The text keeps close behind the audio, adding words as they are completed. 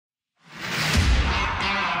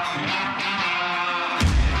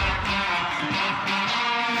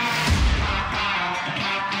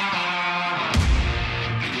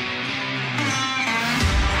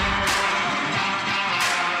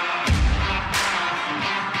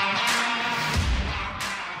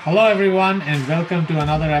Hello, everyone, and welcome to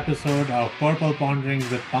another episode of Purple Ponderings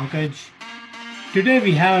with Pankaj. Today,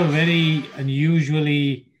 we have a very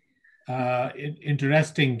unusually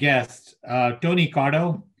interesting guest, Tony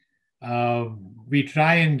Cotto. Uh, we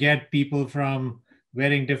try and get people from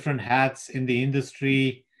wearing different hats in the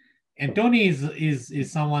industry, and Tony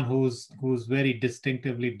is someone who's very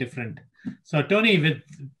distinctively different. So, Tony,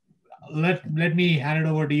 let me hand it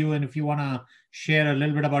over to you, and if you want to share a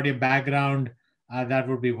little bit about your background, that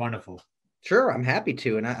would be wonderful. Sure, I'm happy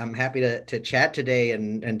to, and I'm happy to chat today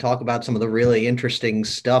and talk about some of the really interesting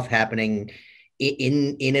stuff happening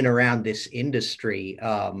in and around this industry.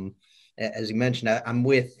 As you mentioned, I'm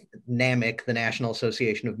with NAMIC, the National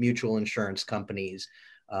Association of Mutual Insurance Companies.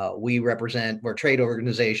 We're a trade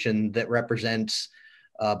organization that represents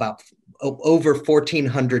about over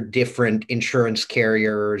 1,400 different insurance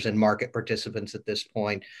carriers and market participants at this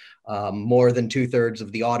point. More than two-thirds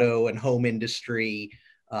of the auto and home industry.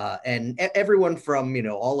 And everyone from,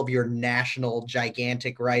 all of your national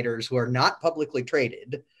gigantic writers who are not publicly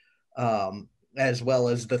traded, as well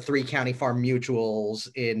as the three county farm mutuals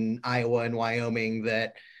in Iowa and Wyoming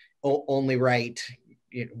that only write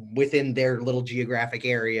within their little geographic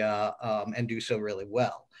area and do so really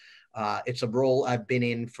well. It's a role I've been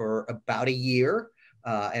in for about a year.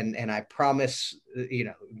 And I promise,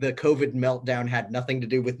 the COVID meltdown had nothing to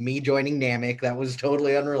do with me joining NAMIC. That was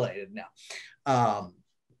totally unrelated now.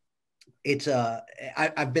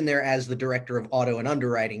 I've been there as the director of auto and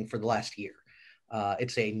underwriting for the last year.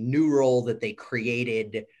 It's a new role that they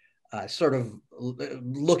created, sort of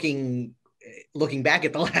looking back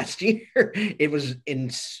at the last year. It was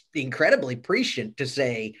incredibly prescient to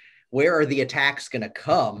say, where are the attacks going to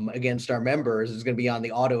come against our members is going to be on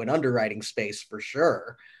the auto and underwriting space for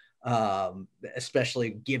sure,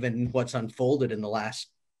 especially given what's unfolded in the last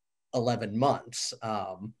 11 months.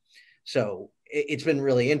 So it's been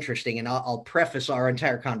really interesting. And I'll preface our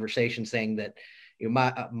entire conversation saying that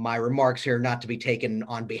my remarks here are not to be taken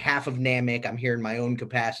on behalf of NAMIC. I'm here in my own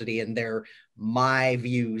capacity, and they're my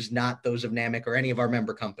views, not those of NAMIC or any of our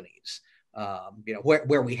member companies.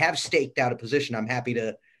 Where we have staked out a position, I'm happy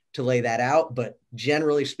to lay that out, but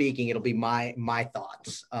generally speaking, it'll be my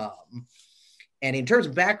thoughts. And in terms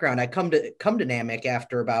of background, I come to NAMIC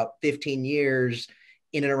after about 15 years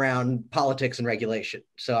in and around politics and regulation.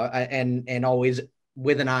 So and always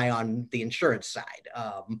with an eye on the insurance side.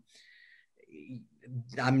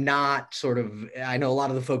 I'm not I know a lot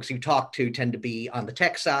of the folks you talk to tend to be on the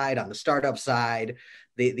tech side, on the startup side,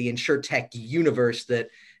 the insure tech universe that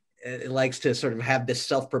likes to sort of have this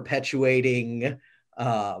self-perpetuating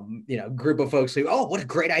group of folks who, oh, what a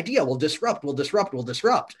great idea. We'll disrupt.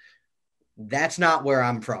 That's not where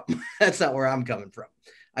I'm from. That's not where I'm coming from.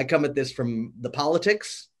 I come at this from the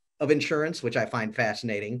politics of insurance, which I find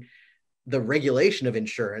fascinating, the regulation of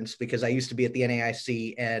insurance, because I used to be at the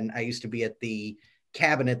NAIC and I used to be at the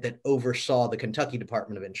cabinet that oversaw the Kentucky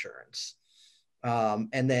Department of Insurance.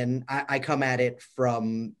 And then I come at it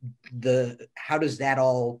from how does that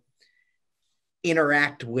all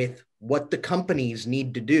interact with what the companies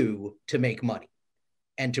need to do to make money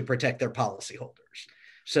and to protect their policyholders.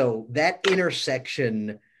 So that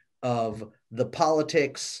intersection of the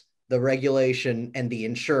politics, the regulation, and the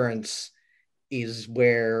insurance is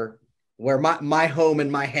where my home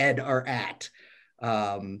and my head are at.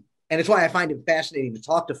 And it's why I find it fascinating to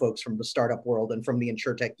talk to folks from the startup world and from the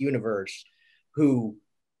insurtech universe who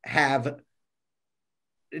have,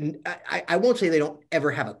 I won't say they don't ever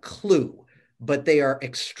have a clue, but they are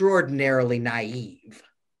extraordinarily naive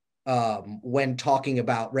when talking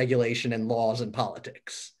about regulation and laws and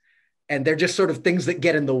politics. And they're just sort of things that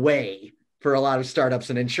get in the way for a lot of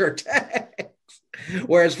startups and insurtechs.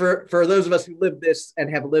 Whereas for those of us who live this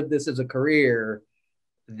and have lived this as a career,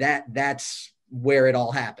 that's where it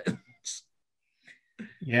all happens.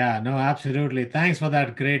 Yeah, no, absolutely. Thanks for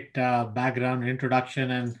that great background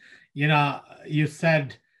introduction. And, you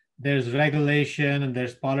said there's regulation and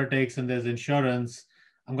there's politics and there's insurance.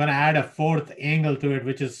 I'm going to add a fourth angle to it,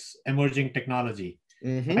 which is emerging technology.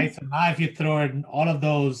 Mm-hmm. Right. So now if you throw in all of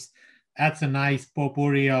those, that's a nice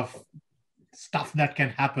potpourri of stuff that can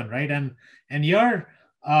happen. Right. And your,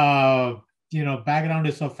 background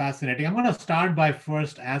is so fascinating. I'm going to start by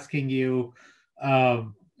first asking you,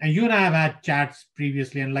 and you and I have had chats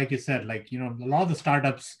previously, and like you said, a lot of the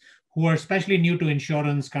startups who are especially new to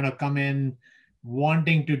insurance kind of come in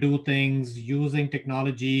wanting to do things using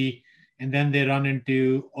technology, and then they run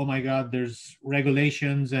into, oh my God, there's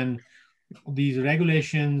regulations, and these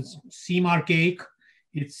regulations seem archaic.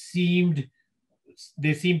 They seem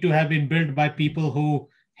to have been built by people who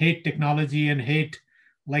hate technology and hate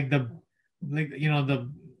like the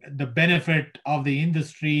the benefit of the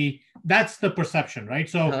industry. That's the perception, right?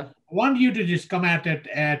 So Uh-huh. I want you to just come at it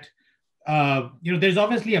at, there's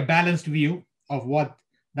obviously a balanced view of what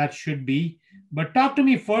that should be. But talk to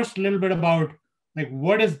me first a little bit about like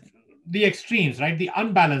what is the extremes, right? The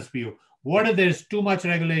unbalanced view. What if there's too much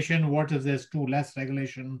regulation? What if there's too less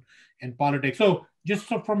regulation in politics? So just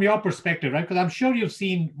so from your perspective, right? Because I'm sure you've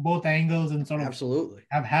seen both angles and sort of Absolutely.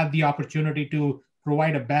 have had the opportunity to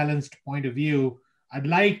provide a balanced point of view. I'd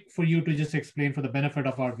like for you to just explain for the benefit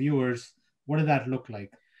of our viewers, what does that look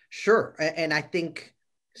like? Sure. And I think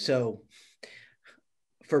so,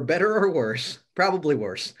 for better or worse, probably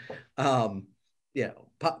worse.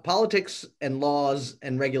 Politics and laws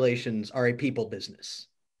and regulations are a people business.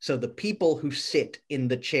 So the people who sit in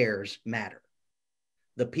the chairs matter.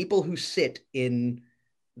 The people who sit in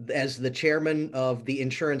as the chairman of the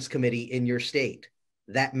insurance committee in your state,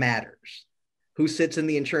 that matters. Who sits in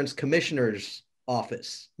the insurance commissioner's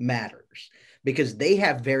office matters, because they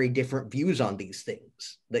have very different views on these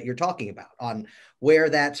things that you're talking about, on where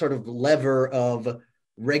that sort of lever of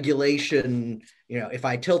regulation, if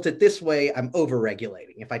I tilt it this way, I'm over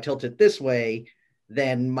regulating. If I tilt it this way,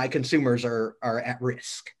 then my consumers are at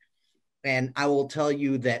risk. And I will tell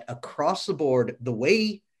you that across the board, the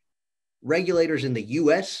way regulators in the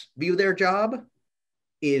US view their job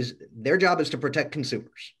is to protect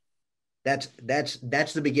consumers. That's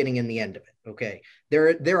the beginning and the end of it. Okay.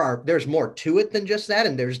 There's more to it than just that.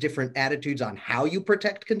 And there's different attitudes on how you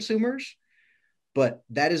protect consumers, but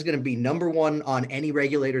that is going to be number one on any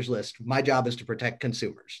regulator's list. My job is to protect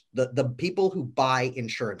consumers, the people who buy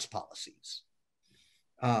insurance policies.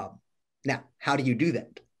 Now, how do you do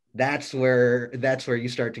that? That's where you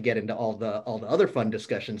start to get into all the other fun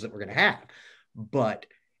discussions that we're going to have. But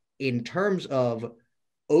in terms of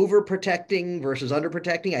overprotecting versus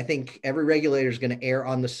underprotecting, I think every regulator is going to err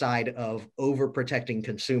on the side of overprotecting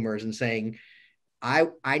consumers and saying,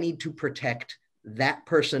 I need to protect that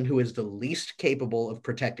person who is the least capable of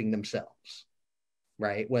protecting themselves,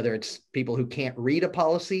 right? Whether it's people who can't read a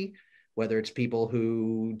policy, whether it's people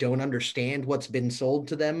who don't understand what's been sold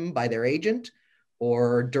to them by their agent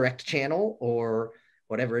or direct channel or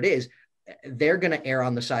whatever it is, they're going to err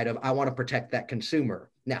on the side of, I want to protect that consumer.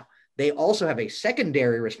 Now, they also have a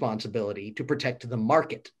secondary responsibility to protect the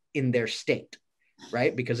market in their state,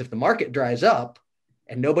 right? Because if the market dries up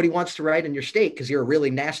and nobody wants to write in your state because you're a really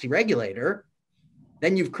nasty regulator,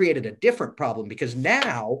 then you've created a different problem, because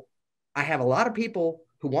now I have a lot of people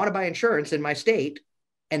who want to buy insurance in my state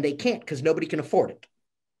and they can't because nobody can afford it,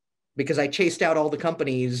 because I chased out all the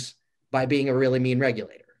companies by being a really mean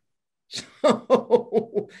regulator.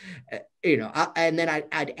 So, and then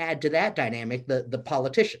I'd add to that dynamic the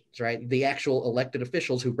politicians, right? The actual elected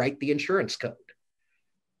officials who write the insurance code.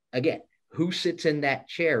 Again, who sits in that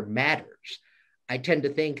chair matters. I tend to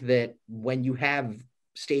think that when you have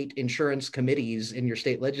state insurance committees in your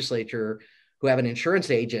state legislature who have an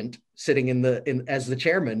insurance agent sitting as the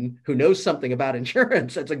chairman who knows something about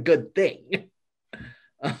insurance, that's a good thing.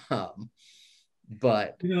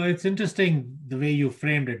 But it's interesting the way you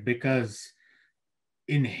framed it, because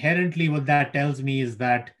inherently what that tells me is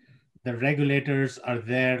that the regulators are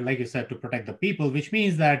there, like you said, to protect the people, which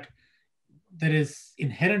means that there is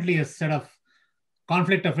inherently a set of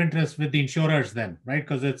conflict of interest with the insurers then, right?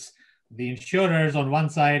 Because it's the insurers on one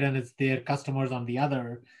side and it's their customers on the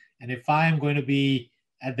other. And if I'm going to be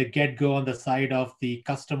at the get-go on the side of the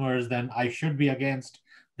customers, then I should be against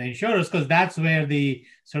the insurers, because that's where the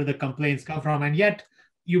sort of the complaints come from. And yet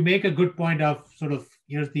you make a good point of sort of,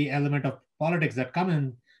 here's the element of politics that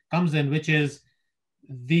comes in, which is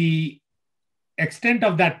the extent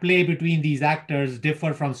of that play between these actors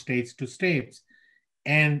differ from states to states.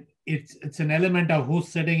 And it's an element of who's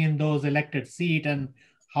sitting in those elected seats and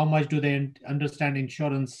how much do they understand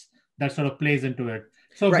insurance that sort of plays into it.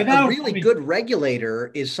 So right, a really good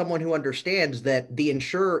regulator is someone who understands that the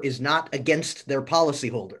insurer is not against their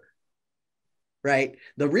policyholder, right?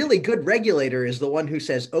 The really good regulator is the one who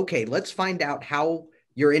says, okay, let's find out how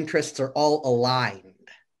your interests are all aligned.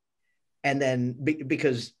 And then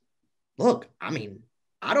because, look, I mean,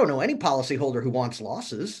 I don't know any policyholder who wants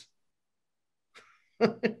losses.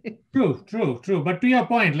 True. But to your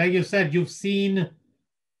point, like you said, you've seen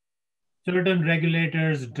certain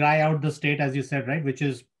regulators dry out the state, as you said, right? Which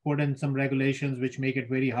is put in some regulations which make it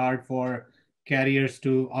very hard for carriers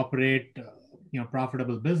to operate,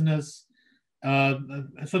 profitable business.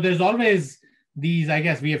 So there's always these, I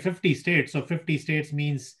guess we have 50 states. So 50 states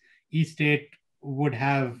means each state would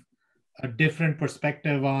have a different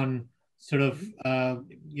perspective on sort of,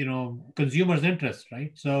 consumers' interest,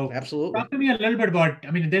 right? So absolutely. talk to me a little bit about,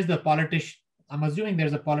 there's the I'm assuming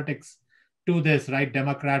there's a politics to to this, right?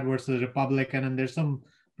 Democrat versus Republican, and there's some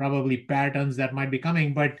probably patterns that might be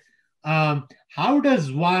coming. But how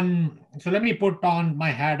does one? So let me put on my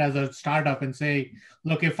hat as a startup and say,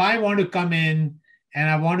 look, if I want to come in and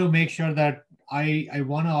I want to make sure that I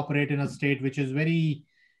want to operate in a state which is very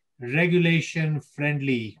regulation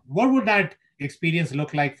friendly, what would that experience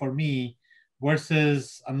look like for me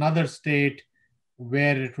versus another state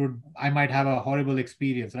where I might have a horrible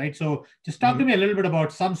experience, right? So just talk to me a little bit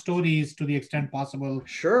about some stories to the extent possible.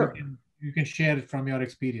 Sure. You can share it from your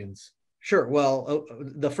experience. Sure. Well,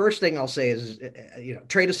 the first thing I'll say is,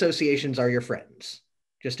 trade associations are your friends,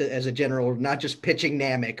 just as a general, not just pitching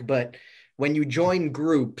NAMIC, but when you join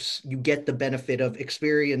groups, you get the benefit of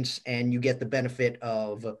experience and you get the benefit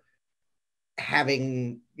of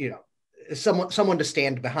having, someone to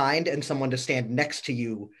stand behind and someone to stand next to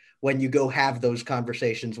you when you go have those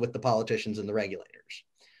conversations with the politicians and the regulators.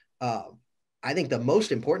 I think the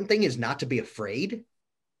most important thing is not to be afraid,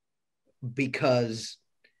 because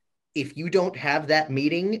if you don't have that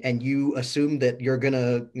meeting and you assume that you're going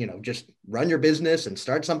to, just run your business and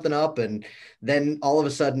start something up, and then all of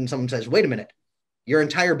a sudden someone says, wait a minute, your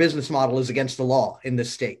entire business model is against the law in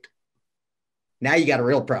this state. Now you got a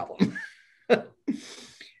real problem.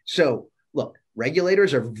 So look,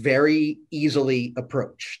 regulators are very easily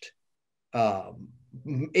approached.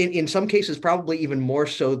 In some cases, probably even more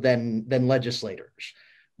so than legislators.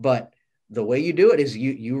 But the way you do it is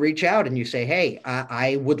you reach out and you say, hey,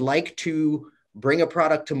 I would like to bring a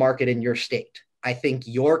product to market in your state. I think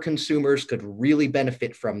your consumers could really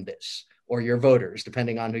benefit from this, or your voters,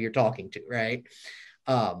 depending on who you're talking to, right?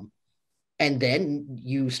 And then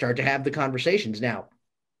you start to have the conversations. Now,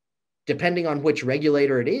 depending on which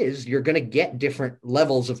regulator it is, you're going to get different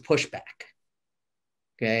levels of pushback.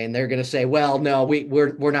 Okay. And they're going to say, well, no,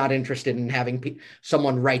 we're not interested in having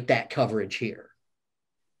someone write that coverage here.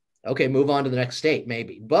 Okay, move on to the next state,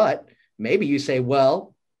 maybe. But maybe you say,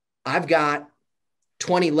 well, I've got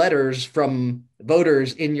 20 letters from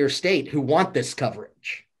voters in your state who want this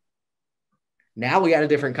coverage. Now we got a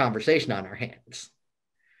different conversation on our hands.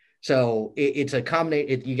 So it's a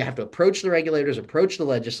combination. You have to approach the regulators, approach the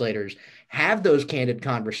legislators, have those candid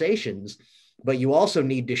conversations, but you also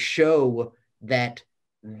need to show that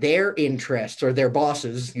their interests, or their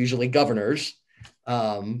bosses, usually governors,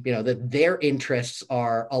 that their interests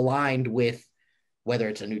are aligned with whether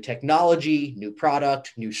it's a new technology, new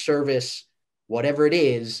product, new service, whatever it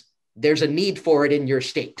is, there's a need for it in your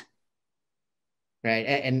state, right?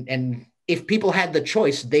 And if people had the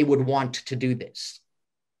choice, they would want to do this.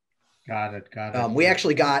 Got it. We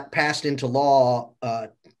actually got passed into law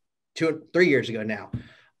 3 years ago now,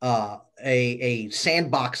 a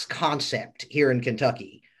sandbox concept here in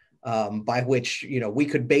Kentucky, by which, we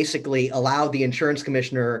could basically allow the insurance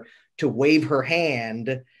commissioner to wave her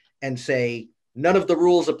hand and say, none of the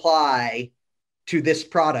rules apply to this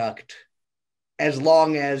product, as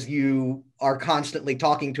long as you are constantly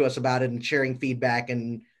talking to us about it and sharing feedback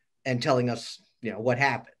and telling us, what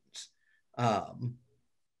happens.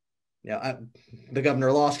 The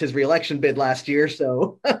governor lost his reelection bid last year,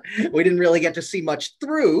 so we didn't really get to see much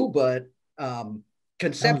through, but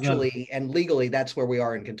conceptually and legally, that's where we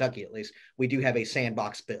are in Kentucky. At least we do have a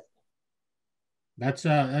sandbox bill. That's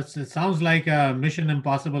it sounds like a Mission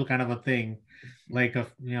Impossible kind of a thing, like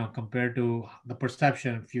compared to the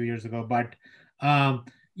perception a few years ago. But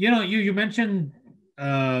you mentioned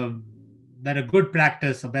that a good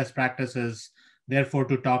practice, a best practice, is therefore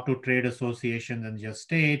to talk to trade associations in your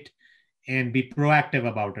state and be proactive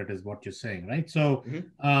about it, is what you're saying, right? So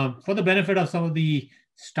for the benefit of some of the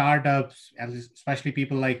startups, especially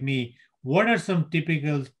people like me, what are some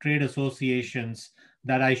typical trade associations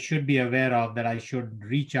that I should be aware of, that I should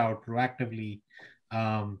reach out proactively,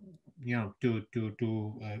 to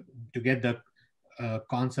get the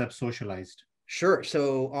concept socialized? Sure.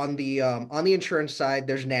 So on the insurance side,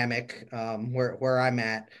 there's NAMIC, where I'm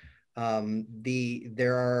at.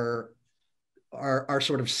 There are our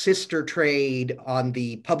sort of sister trade on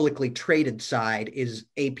the publicly traded side is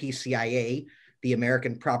APCIA, the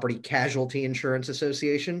American Property Casualty Insurance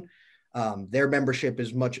Association. Their membership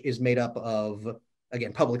is made up of,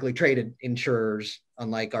 again, publicly traded insurers,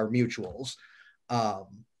 unlike our mutuals.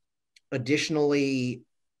 Additionally,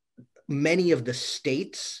 many of the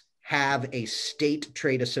states have a state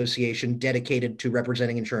trade association dedicated to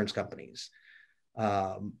representing insurance companies.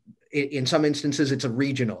 In some instances, it's a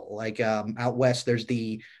regional, like out west, there's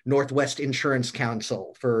the Northwest Insurance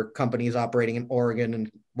Council for companies operating in Oregon and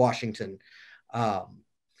Washington. So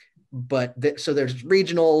there's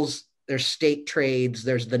regionals, there's state trades,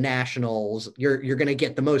 there's the nationals. You're going to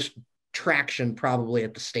get the most traction probably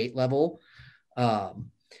at the state level.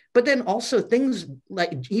 But then also things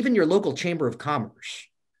like even your local chamber of commerce,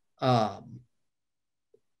 um,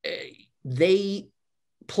 they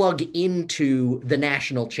plug into the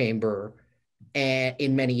national chamber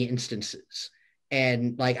in many instances.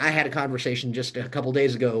 And like I had a conversation just a couple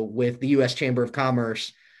days ago with the U.S. Chamber of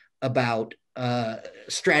Commerce about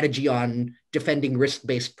strategy on defending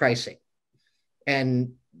risk-based pricing.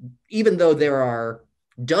 And even though there are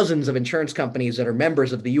dozens of insurance companies that are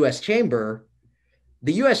members of the U.S. Chamber,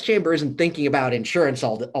 the U.S. Chamber isn't thinking about insurance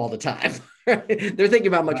all the time. They're thinking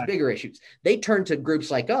about much bigger issues. They turn to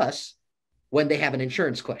groups like us when they have an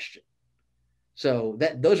insurance question. So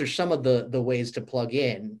those are some of the ways to plug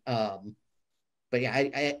in. But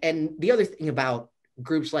yeah, and the other thing about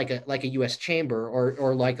groups like a U.S. Chamber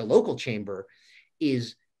or like a local chamber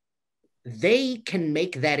is they can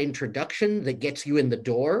make that introduction that gets you in the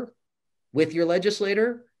door with your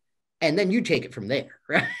legislator, and then you take it from there,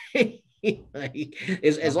 right?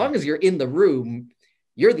 As long as you're in the room,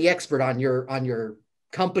 you're the expert on your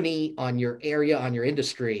company, on your area, on your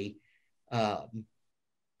industry. And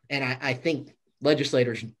I think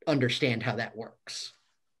legislators understand how that works.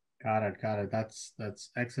 Got it. That's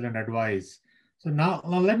excellent advice. So now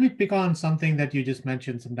let me pick on something that you just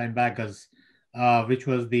mentioned some time back, as which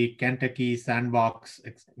was the Kentucky sandbox,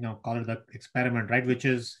 call it the experiment, right? Which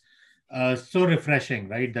is so refreshing,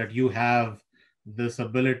 right? That you have this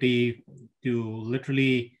ability to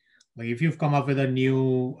literally, like, if you've come up with a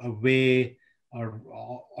new way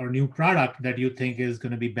or new product that you think is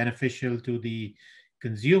going to be beneficial to the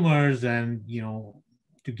consumers, and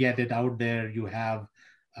to get it out there, you have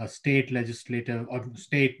a state legislative or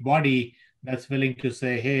state body that's willing to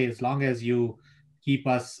say, hey, as long as you keep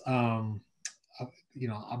us updated,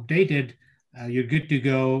 you're good to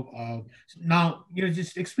go. Now,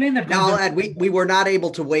 just explain that. Now I'll add, we were not able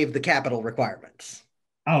to waive the capital requirements.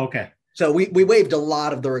 Oh, okay. So we waived a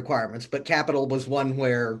lot of the requirements, but capital was one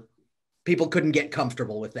where people couldn't get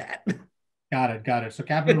comfortable with that. Got it. So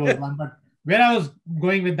capital was one, but where I was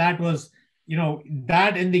going with that was,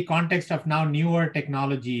 that in the context of now newer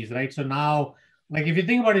technologies, right? So now, like, if you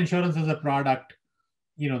think about insurance as a product,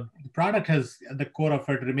 the product has, at the core of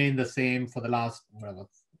it, remained the same for the last,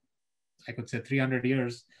 I could say 300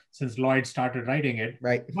 years since Lloyd started writing it.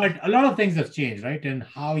 Right. But a lot of things have changed, right? And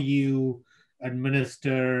how you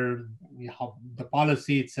administer how the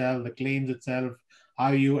policy itself, the claims itself, how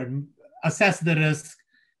you assess the risk,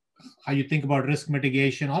 how you think about risk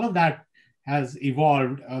mitigation, all of that has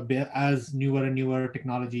evolved as newer and newer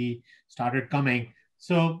technology started coming.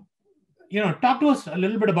 So, talk to us a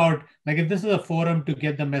little bit about, like, if this is a forum to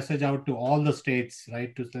get the message out to all the states,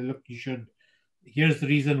 right? To say, look, here's the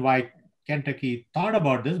reason why Kentucky thought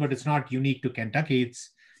about this, but it's not unique to Kentucky. It's,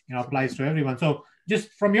 applies to everyone. So just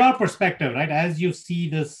from your perspective, right, as you see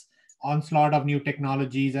this onslaught of new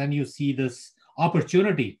technologies and you see this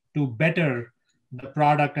opportunity to better the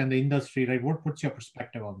product and the industry, right, what's your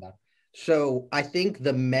perspective on that? So I think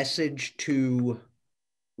the message to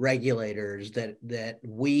regulators that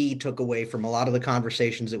we took away from a lot of the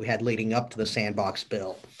conversations that we had leading up to the sandbox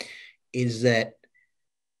bill is that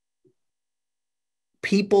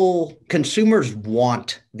consumers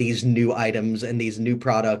want these new items and these new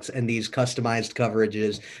products and these customized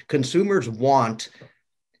coverages. Consumers want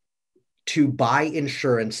to buy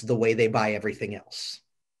insurance the way they buy everything else.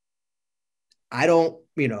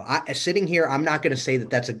 Sitting here, I'm not going to say that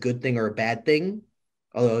that's a good thing or a bad thing.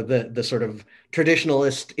 Although the sort of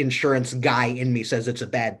traditionalist insurance guy in me says it's a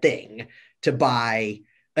bad thing to buy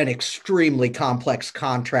an extremely complex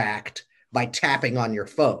contract by tapping on your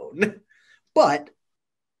phone. But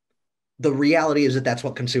the reality is that that's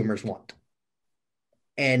what consumers want.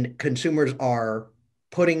 And consumers are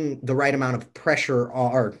putting the right amount of pressure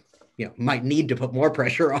on, or might need to put more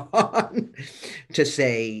pressure on to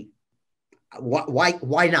say,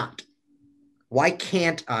 why not? Why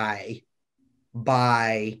can't I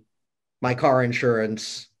buy my car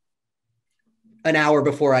insurance an hour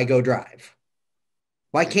before I go drive?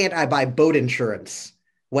 Why can't I buy boat insurance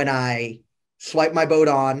when I swipe my boat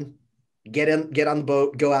on, get on the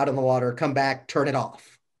boat, go out in the water, come back, turn it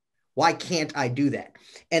off? Why can't I do that?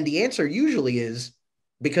 And the answer usually is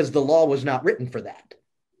because the law was not written for that.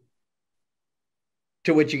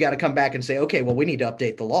 To which you got to come back and say, okay, well, we need to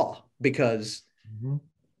update the law because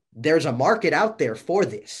there's a market out there for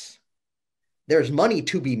this. There's money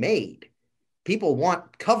to be made. People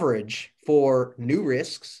want coverage for new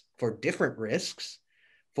risks, for different risks,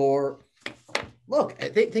 look,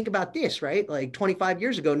 think about this, right? Like 25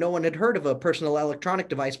 years ago, no one had heard of a personal electronic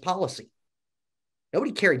device policy.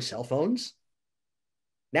 Nobody carried cell phones.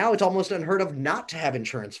 Now it's almost unheard of not to have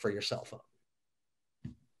insurance for your cell phone.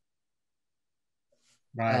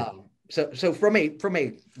 Right. So from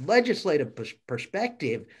a legislative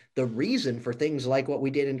perspective, the reason for things like what we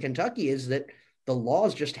did in Kentucky is that the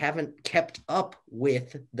laws just haven't kept up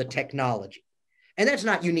with the technology. And that's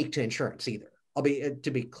not unique to insurance either. I'll be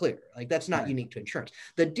to be clear, like that's not Right. unique to insurance.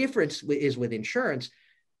 The difference is with insurance,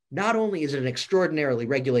 not only is it an extraordinarily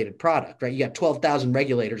regulated product, right? You got 12,000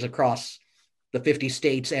 regulators across the 50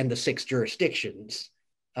 states and the 6 jurisdictions.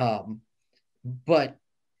 But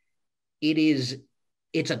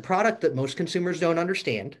it's a product that most consumers don't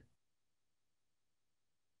understand.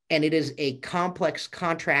 And it is a complex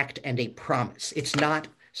contract and a promise. It's not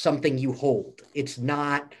something you hold. It's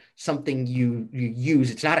not something you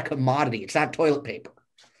use. It's not a commodity. It's not toilet paper.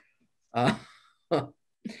 Uh,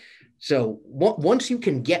 so once you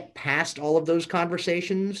can get past all of those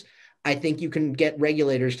conversations, I think you can get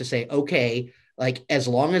regulators to say, okay, like as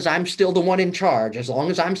long as I'm still the one in charge, as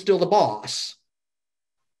long as I'm still the boss,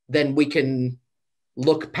 then we can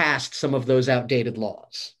look past some of those outdated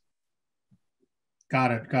laws.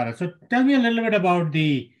 Got it. Got it. So tell me a little bit about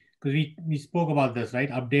because we spoke about this, right?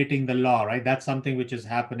 Updating the law, right? That's something which is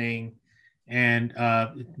happening. And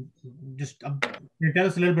just tell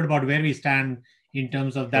us a little bit about where we stand in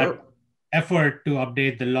terms of that Sure. effort to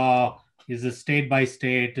update the law. Is it state by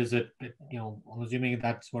state? Is it, I'm assuming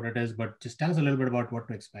that's what it is, but just tell us a little bit about what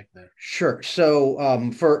to expect there. Sure.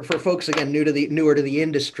 So for folks again newer to the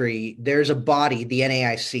industry, there's a body, the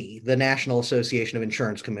NAIC, the National Association of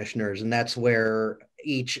Insurance Commissioners, and that's where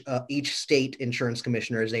each state insurance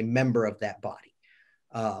commissioner is a member of that body.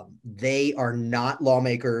 They are not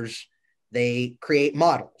lawmakers. They create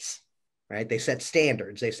models, right? They set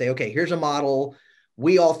standards. They say, okay, here's a model.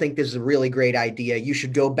 We all think this is a really great idea. You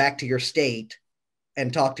should go back to your state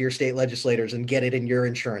and talk to your state legislators and get it in your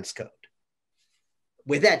insurance code.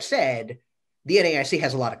 With that said, the NAIC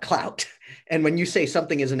has a lot of clout. And when you say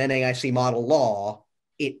something is an NAIC model law,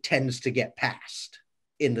 it tends to get passed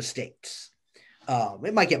in the states.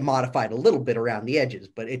 It might get modified a little bit around the edges,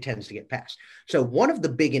 but it tends to get passed. So one of the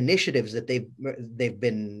big initiatives that they've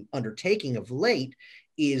been undertaking of late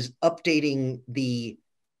is updating the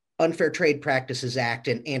Unfair Trade Practices Act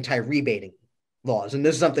and anti-rebating laws. And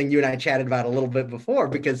this is something you and I chatted about a little bit before,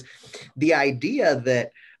 because the idea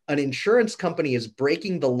that an insurance company is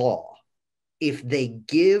breaking the law if they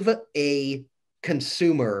give a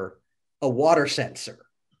consumer a water sensor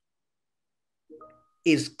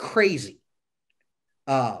is crazy.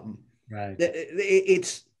 Right.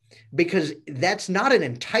 It's because that's not an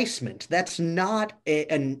enticement. That's not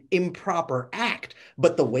an improper act.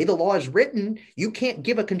 But the way the law is written, you can't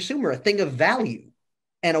give a consumer a thing of value.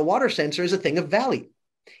 And a water sensor is a thing of value.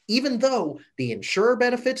 Even though the insurer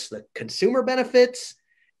benefits, the consumer benefits,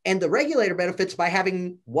 and the regulator benefits by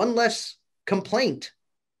having one less complaint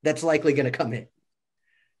that's likely going to come in.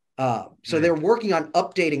 So they're working on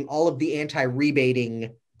updating all of the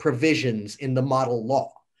anti-rebating provisions in the model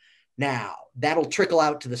law. Now, that'll trickle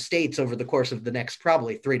out to the states over the course of the next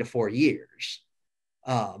probably 3 to 4 years.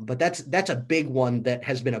 But that's a big one that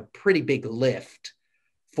has been a pretty big lift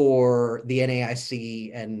for the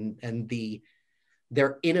NAIC and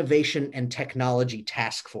their innovation and technology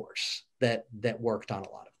task force that worked on a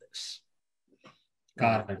lot of this.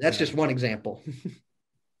 Got it. That's just one example.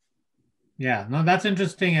 Yeah, no, that's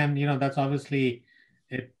interesting. And, that's obviously,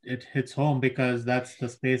 it hits home because that's the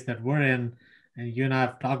space that we're in. And you and I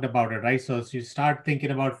have talked about it, right? So as you start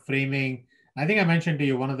thinking about framing, I think I mentioned to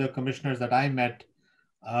you, one of the commissioners that I met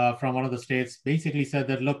from one of the states basically said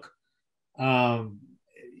that, look, um,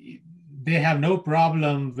 they have no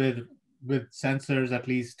problem with sensors, at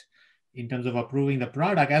least in terms of approving the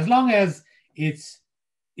product, as long as it's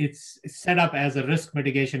set up as a risk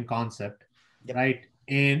mitigation concept, Yep. right?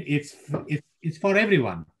 And it's for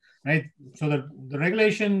everyone, right? So the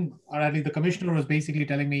regulation, or at least the commissioner, was basically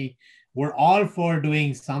telling me we're all for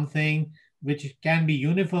doing something which can be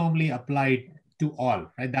uniformly applied to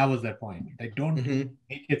all, right? That was their point. They don't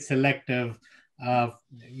make it selective,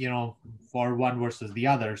 for one versus the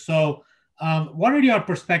other. So, what are your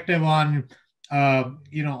perspective on,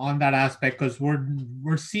 on that aspect? Because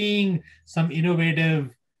we're seeing some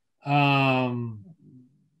innovative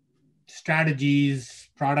strategies,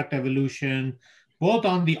 product evolution, both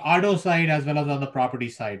on the auto side as well as on the property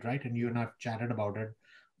side, right? And you and I've chatted about it.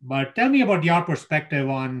 But tell me about your perspective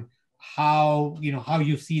on how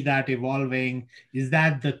you see that evolving. Is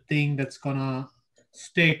that the thing that's gonna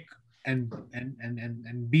stick and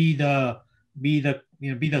be the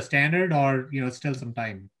standard, or still some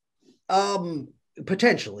time?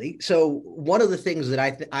 Potentially. So one of the things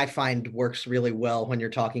that I find works really well when you're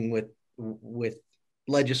talking with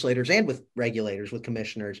legislators and with regulators, with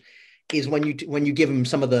commissioners, is when you give them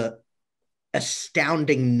some of the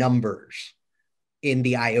astounding numbers in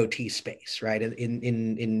the IoT space, right?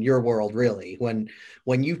 In your world, really,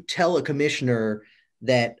 when you tell a commissioner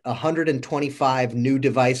that 125 new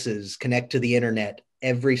devices connect to the internet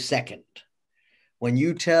every second, when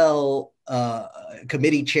you tell a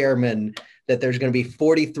committee chairman that there's going to be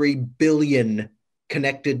 43 billion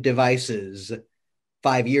connected devices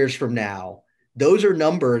 5 years from now, those are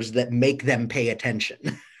numbers that make them pay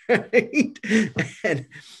attention, right? And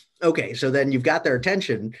okay, so then you've got their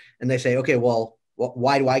attention and they say, okay, well,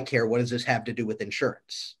 why do I care? What does this have to do with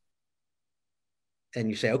insurance? And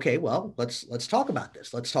you say, okay, well, let's talk about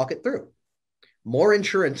this. Let's talk it through. More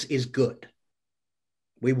insurance is good.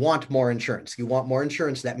 We want more insurance. You want more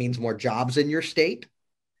insurance. That means more jobs in your state.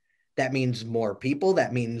 That means more people.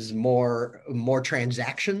 That means more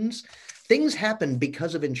transactions. Things happen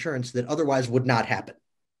because of insurance that otherwise would not happen.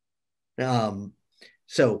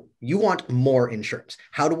 So you want more insurance.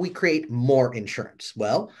 How do we create more insurance?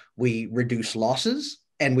 Well, we reduce losses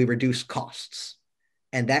and we reduce costs.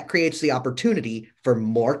 And that creates the opportunity for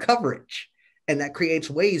more coverage. And that creates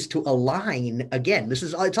ways to align. Again,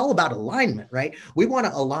 it's all about alignment, right? We want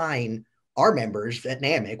to align our members at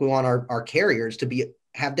NAMIC. We want our carriers to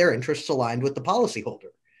have their interests aligned with the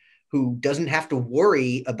policyholder, who doesn't have to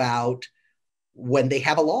worry about when they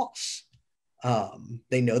have a loss.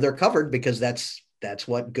 They know they're covered because that's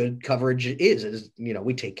what good coverage is,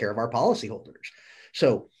 we take care of our policyholders.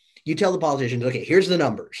 So you tell the politicians, okay, here's the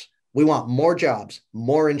numbers. We want more jobs,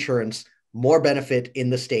 more insurance, more benefit in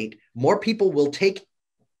the state. More people will take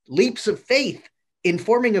leaps of faith in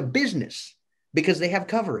forming a business because they have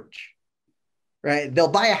coverage, right? They'll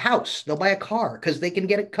buy a house, they'll buy a car because they can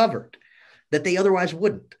get it covered that they otherwise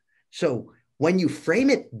wouldn't. So when you frame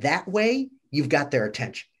it that way, you've got their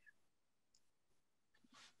attention.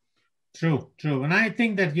 True. And I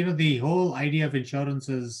think that, the whole idea of insurance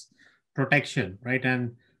is protection, right?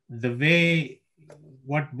 And the way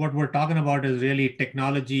what we're talking about is really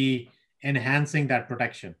technology enhancing that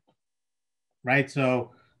protection, right?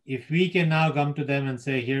 So if we can now come to them and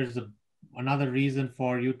say, here's another reason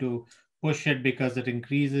for you to push it because it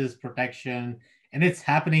increases protection, and it's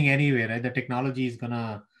happening anyway, right? The technology is going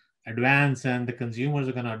to advance and the consumers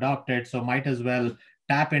are going to adopt it. So might as well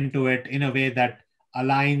tap into it in a way that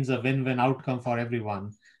aligns a win-win outcome for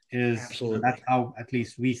everyone. Absolutely. That's how at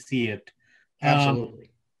least we see it. Absolutely.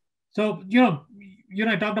 So,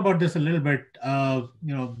 I talked about this a little bit,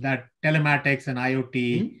 that telematics and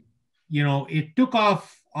IoT, it took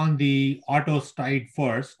off on the auto side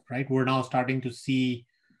first, right? We're now starting to see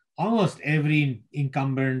almost every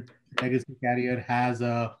incumbent legacy carrier has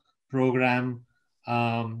a program. There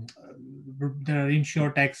are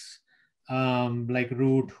insurtechs like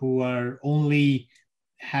Root who are only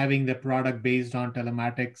having the product based on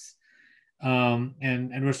telematics.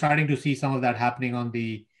 And we're starting to see some of that happening on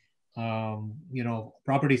the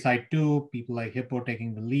property side too. People like Hippo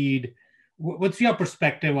taking the lead. What's your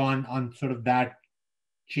perspective on sort of that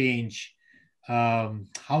change? How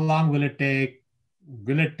long will it take?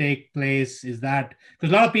 Will it take place? Is that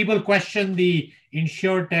because a lot of people question the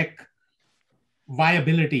insurtech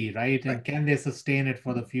viability, right? And can they sustain it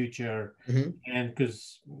for the future? And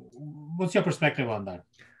because what's your perspective on that?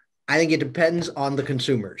 I think it depends on the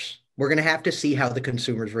consumers. We're going to have to see how the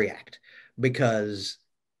consumers react, because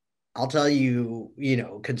I'll tell you,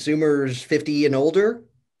 consumers 50 and older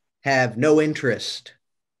have no interest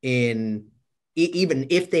in, even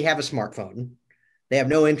if they have a smartphone, they have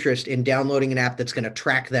no interest in downloading an app that's going to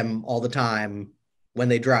track them all the time when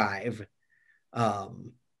they drive.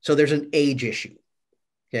 So there's an age issue.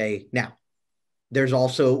 Okay. Now, there's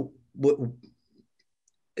also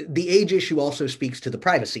the age issue also speaks to the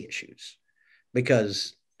privacy issues,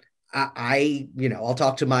 because I'll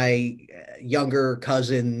talk to my younger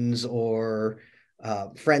cousins or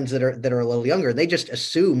friends that are a little younger. They just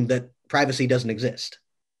assume that privacy doesn't exist.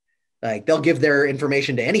 Like they'll give their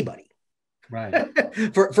information to anybody, right?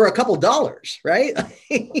 for a couple dollars, right?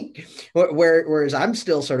 Whereas I'm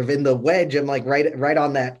still sort of in the wedge. I'm like right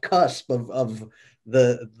on that cusp of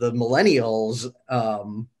the millennials.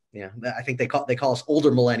 I think they call us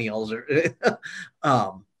older millennials,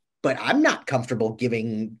 but I'm not comfortable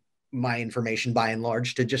giving my information by and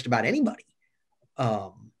large to just about anybody.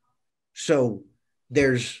 So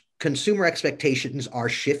there's consumer expectations are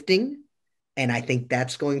shifting. And I think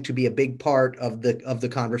that's going to be a big part of the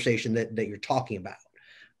conversation that you're talking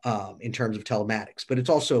about in terms of telematics. But it's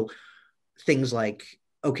also things like,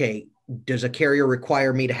 okay, does a carrier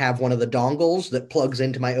require me to have one of the dongles that plugs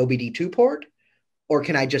into my OBD2 port, or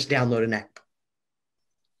can I just download an app?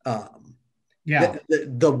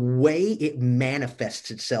 The way it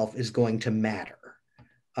manifests itself is going to matter.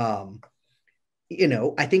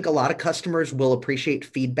 I think a lot of customers will appreciate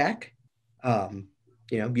feedback.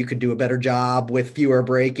 You could do a better job with fewer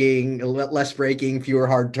braking, less braking, fewer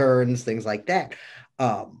hard turns, things like that.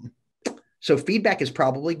 So feedback is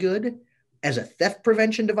probably good. As a theft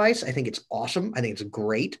prevention device, I think it's awesome. I think it's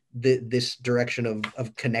great, this direction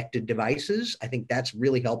of connected devices. I think that's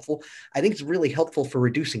really helpful. I think it's really helpful for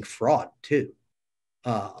reducing fraud too,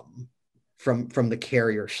 from the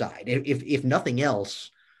carrier side. If nothing else,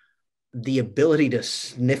 the ability to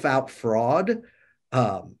sniff out fraud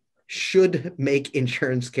should make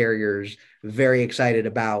insurance carriers very excited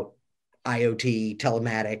about IoT,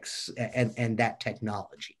 telematics, and that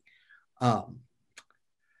technology.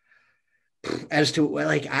 As to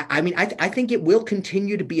I think it will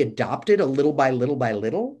continue to be adopted a little by little by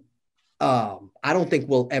little. I don't think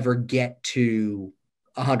we'll ever get to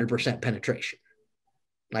 100% penetration.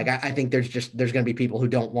 Like I think there's going to be people who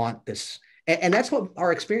don't want this, and that's what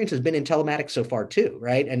our experience has been in telematics so far too,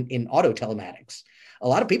 right? And in auto telematics, a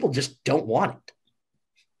lot of people just don't want it.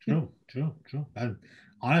 True. And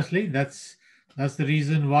honestly, that's the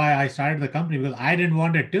reason why I started the company, because I didn't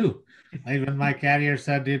want it too. Like when my carrier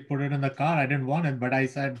said they put it in the car, I didn't want it, but I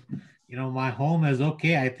said, my home is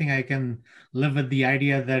okay. I think I can live with the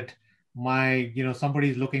idea that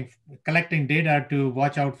somebody's collecting data to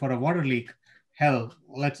watch out for a water leak. Hell,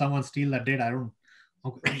 let someone steal that data. I don't.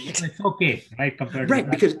 It's okay, right? Compared to right,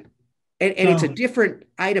 that. because and it's a different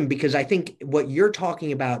item, because I think what you're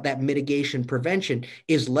talking about, that mitigation prevention,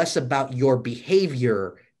 is less about your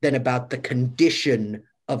behavior than about the condition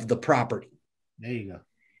of the property. There you go.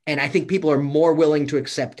 And I think people are more willing to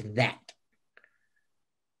accept that.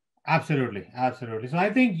 Absolutely. So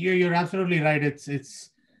I think you're absolutely right.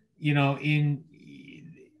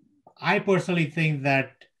 I personally think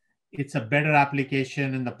that it's a better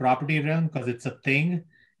application in the property realm because it's a thing,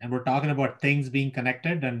 and we're talking about things being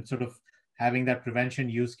connected and sort of having that prevention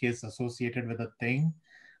use case associated with a thing.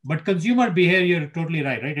 But consumer behavior, you're totally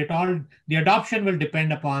right? The adoption will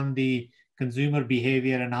depend upon the consumer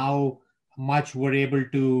behavior and how much we're able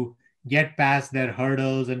to get past their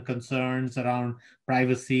hurdles and concerns around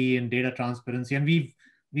privacy and data transparency. And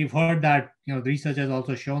we've heard that the research has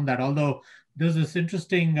also shown that, although there's this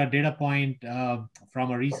interesting data point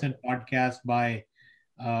from a recent podcast by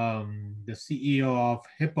the CEO of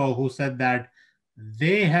Hippo, who said that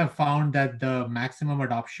they have found that the maximum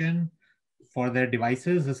adoption for their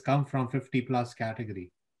devices has come from 50 plus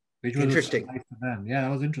category, which was interesting a surprise to them. Yeah,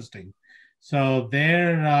 that was interesting. So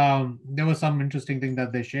there was some interesting thing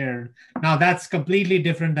that they shared. Now that's completely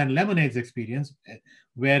different than Lemonade's experience,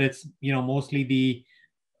 where it's mostly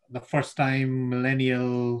the first time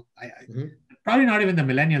millennial. Probably not even the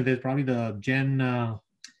millennial. There's probably the Gen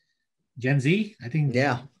Z. I think.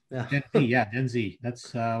 Yeah. Gen Z.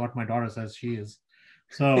 That's what my daughter says she is.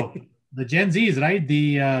 So the Gen Zs, right?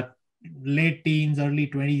 The late teens, early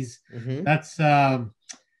 20s. That's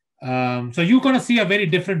so you're going to see a very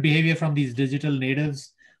different behavior from these digital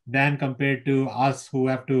natives than compared to us, who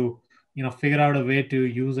have to figure out a way to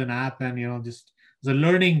use an app, and just the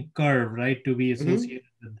learning curve, right, to be associated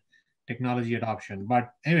with technology adoption.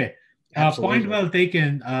 But anyway, point well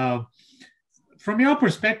taken. From your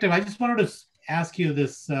perspective, I just wanted to ask you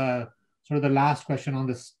this sort of the last question on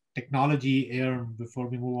this technology air before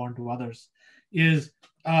we move on to others. Is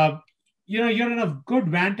you're in a good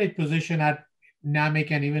vantage position at NAMIC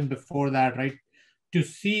and even before that, right, to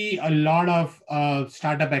see a lot of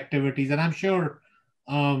startup activities, and I'm sure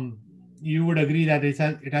you would agree that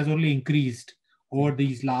it has only increased over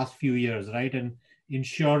these last few years, right? And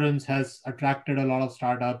insurance has attracted a lot of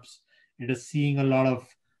startups. It is seeing a lot of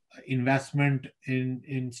investment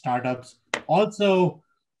in startups. Also,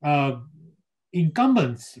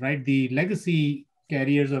 incumbents, right? The legacy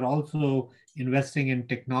carriers are also investing in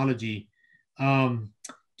technology.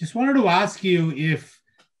 Just wanted to ask you, if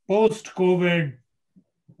post-COVID,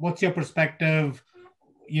 what's your perspective?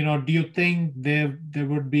 Do you think there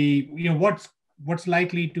would be, what's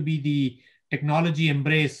likely to be the technology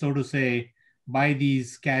embrace, so to say, by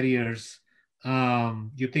these carriers? Do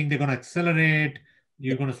you think they're going to accelerate?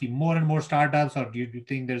 You're going to see more and more startups, or do you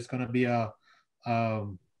think there's going to be a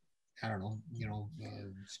I don't know,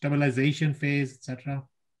 stabilization phase, etc.?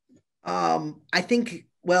 I think,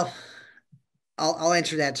 well, I'll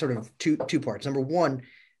answer that sort of two parts. Number one,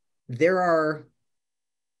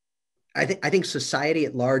 I think society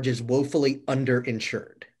at large is woefully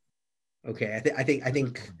underinsured. Okay, I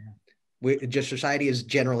think society is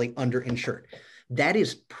generally underinsured. That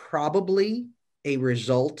is probably a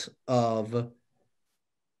result of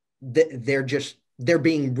there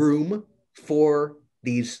being room for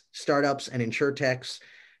these startups and insurtechs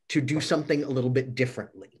to do something a little bit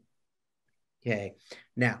differently. Okay.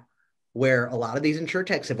 Now, where a lot of these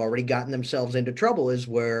insurtechs have already gotten themselves into trouble is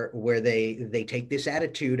where they take this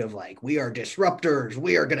attitude of like, we are disruptors,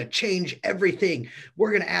 we are going to change everything,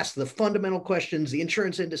 we're going to ask the fundamental questions, the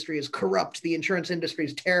insurance industry is corrupt, the insurance industry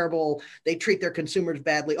is terrible, they treat their consumers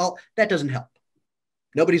badly. All that doesn't help.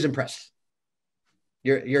 Nobody's impressed.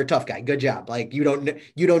 You're a tough guy, good job. Like you don't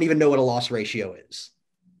even know what a loss ratio is.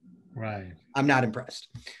 Right. I'm not impressed.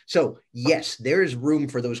 So yes, there is room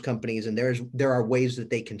for those companies, and there are ways that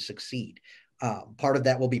they can succeed. Part of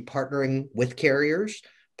that will be partnering with carriers.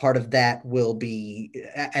 Part of that will be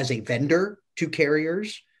as a vendor to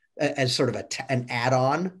carriers, as sort of an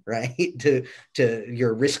add-on, right, to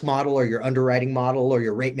your risk model or your underwriting model or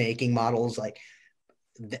your rate making models. Like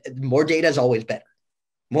more data is always better.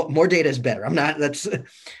 More data is better. I'm not. That's.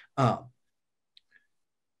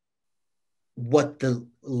 What the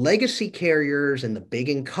legacy carriers and the big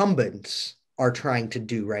incumbents are trying to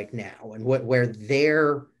do right now, and where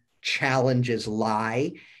their challenges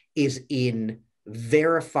lie, is in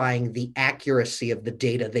verifying the accuracy of the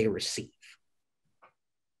data they receive.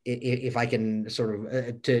 If I can sort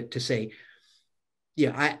of to say,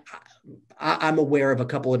 yeah, I'm aware of a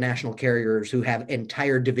couple of national carriers who have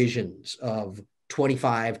entire divisions of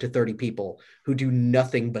 25 to 30 people who do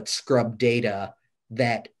nothing but scrub data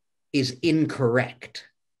that is incorrect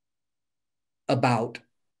about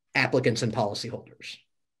applicants and policyholders.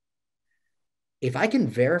 If I can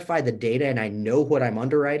verify the data and I know what I'm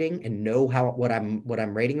underwriting and know what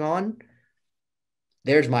I'm rating on,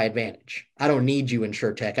 there's my advantage. I don't need you,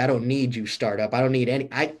 InsurTech. I don't need you, startup. I don't need any.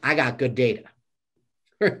 I got good data.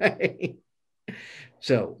 Right?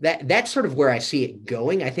 So that's sort of where I see it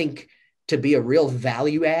going. I think to be a real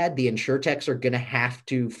value add, the InsurTechs are going to have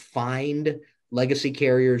to find legacy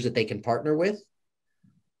carriers that they can partner with,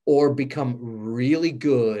 or become really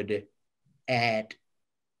good at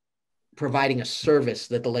providing a service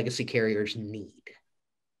that the legacy carriers need.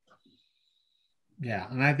 Yeah,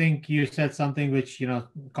 and I think you said something which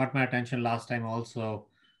caught my attention last time also.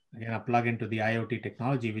 Again, a plug into the IoT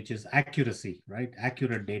technology, which is accuracy, right?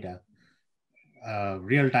 Accurate data,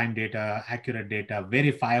 real-time data, accurate data,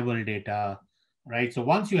 verifiable data, right? So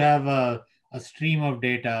once you have a stream of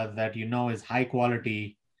data that is high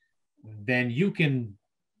quality, then you can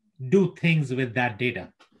do things with that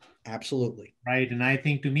data. Absolutely. Right. And I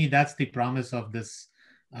think to me, that's the promise of this.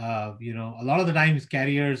 A lot of the times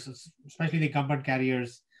carriers, especially the incumbent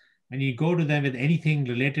carriers, when you go to them with anything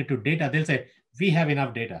related to data, they'll say, we have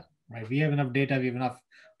enough data, right? We have enough data. We have enough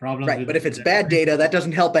problems. Right. With But if it's bad data, that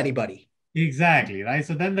doesn't help anybody. Exactly. Right.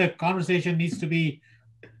 So then the conversation needs to be,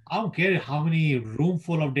 I don't care how many room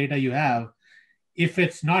full of data you have. If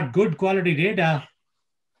it's not good quality data,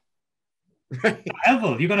 right,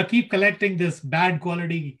 you're going to keep collecting this bad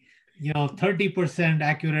quality 30%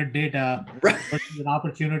 accurate data right. versus an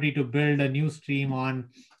opportunity to build a new stream on,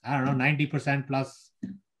 I don't know, 90% plus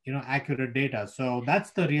accurate data. So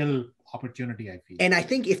that's the real opportunity, I feel. And I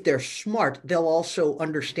think if they're smart, they'll also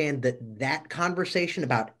understand that conversation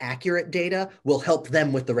about accurate data will help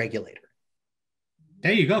them with the regulator.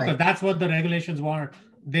 There you go, because right. That's what the regulations want.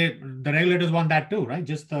 The regulators want that too, right?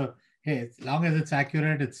 Just hey, as long as it's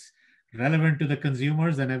accurate, it's relevant to the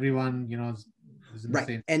consumers, and everyone is in the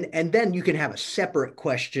same. And then you can have a separate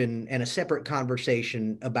question and a separate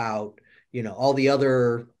conversation about all the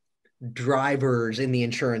other drivers in the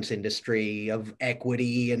insurance industry of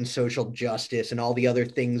equity and social justice and all the other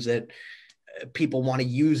things that people want to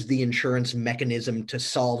use the insurance mechanism to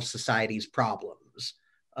solve society's problems.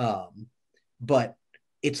 But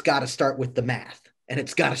it's got to start with the math, and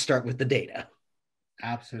it's got to start with the data.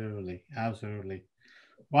 Absolutely. Absolutely.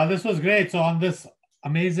 Well, this was great. So on this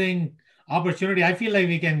amazing opportunity, I feel like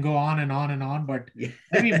we can go on and on and on, but yes.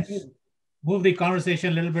 let me move the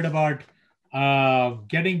conversation a little bit about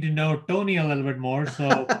getting to know Tony a little bit more.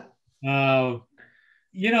 So, I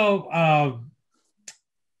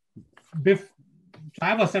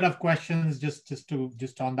have a set of questions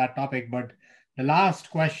just on that topic, but the last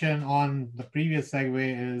question on the previous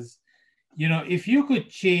segue is, if you could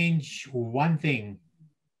change one thing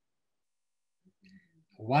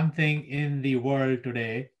in the world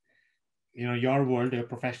today, your world, your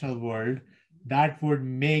professional world, that would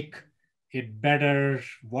make it better,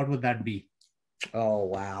 what would that be? Oh,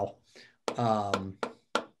 wow.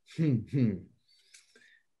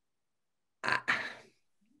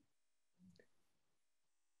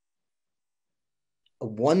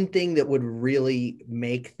 One thing that would really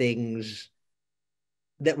make things,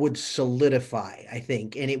 that would solidify, I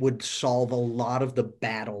think, and it would solve a lot of the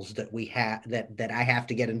battles that we have, that I have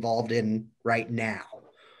to get involved in right now,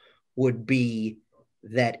 would be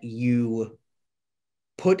that you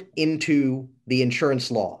put into the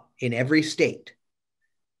insurance law in every state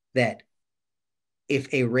that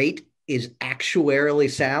if a rate is actuarially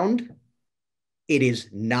sound, it is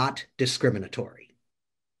not discriminatory.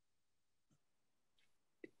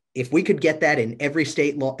 If we could get that in every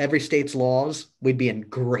state's laws, we'd be in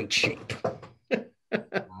great shape. Got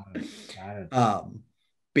it.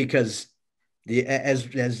 Because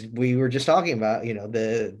as we were just talking about,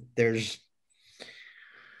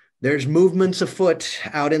 there's movements afoot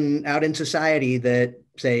out in society that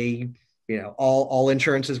say, all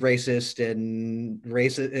insurance is racist,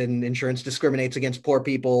 and insurance discriminates against poor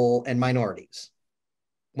people and minorities,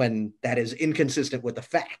 when that is inconsistent with the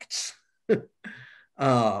facts.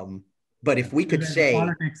 But if we could say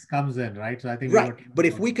politics comes in, right? So I think right, but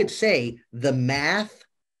if we could say the math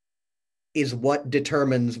is what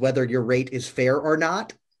determines whether your rate is fair or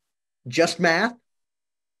not, just math,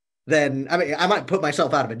 then I might put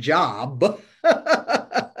myself out of a job.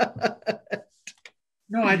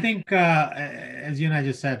 No, I think as you and I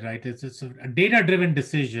just said, right, it's a data-driven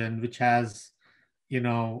decision which has,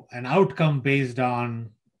 an outcome based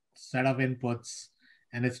on set of inputs,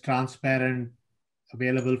 and it's transparent,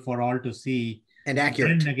 available for all to see, and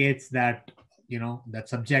accurate. Negates that, that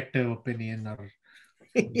subjective opinion or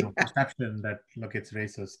perception that look, it's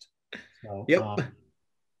racist. So yep.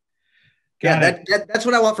 That's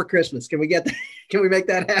what I want for Christmas. Can we get that? Can we make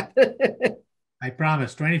that happen? I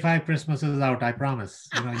promise. 25 Christmases out. I promise.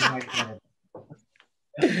 You might get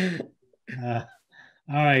it.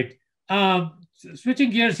 All right. Switching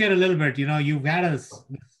gears here a little bit. You've had this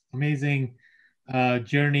amazing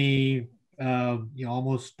journey.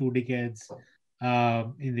 Almost 2 decades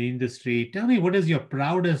in the industry. Tell me, what is your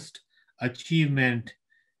proudest achievement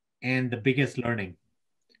and the biggest learning?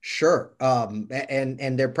 Sure.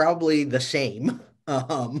 And they're probably the same,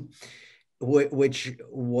 which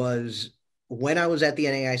was when I was at the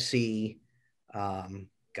NAIC, I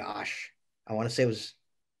want to say it was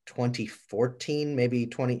 2014, maybe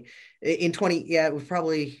 20, yeah, it was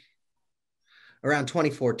probably around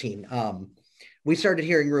 2014. We started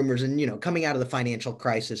hearing rumors, and, coming out of the financial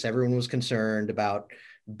crisis, everyone was concerned about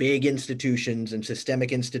big institutions and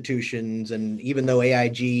systemic institutions. And even though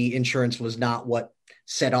AIG insurance was not what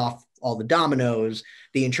set off all the dominoes,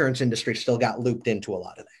 the insurance industry still got looped into a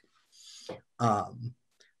lot of that.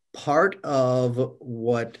 Part of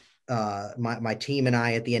what my team and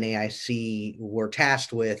I at the NAIC were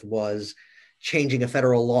tasked with was changing a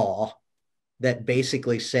federal law that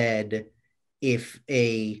basically said if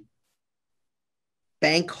a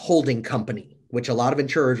bank holding company, which a lot of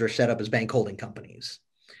insurers are set up as bank holding companies,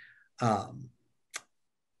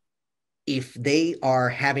 if they are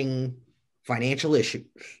having financial issues,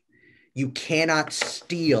 you cannot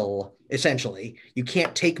steal, essentially, you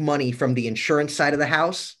can't take money from the insurance side of the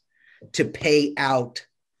house to pay out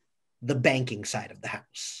the banking side of the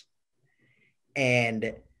house.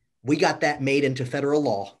 And we got that made into federal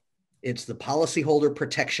law. It's the Policyholder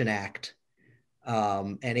Protection Act.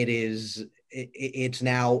 And it's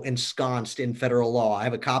now ensconced in federal law. I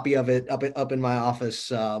have a copy of it up in my office.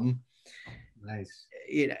 Nice.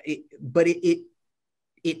 But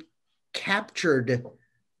it captured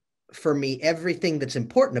for me everything that's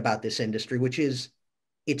important about this industry, which is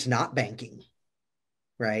it's not banking,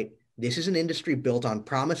 right? This is an industry built on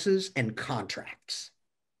promises and contracts.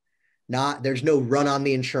 There's no run on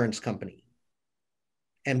the insurance company.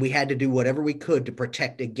 And we had to do whatever we could to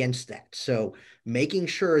protect against that. So making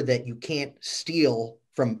sure that you can't steal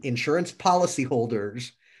from insurance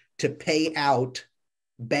policyholders to pay out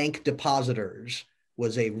bank depositors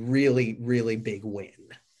was a really, really big win.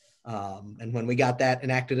 And when we got that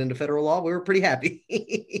enacted into federal law, we were pretty happy.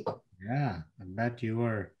 Yeah, I bet you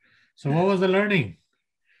were. So what was the learning?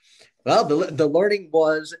 Well, the learning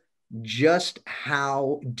was just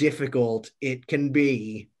how difficult it can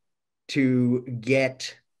be to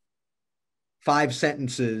get 5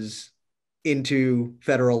 sentences into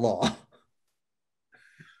federal law.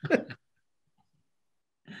 I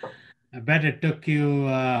bet it took you,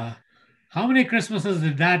 how many Christmases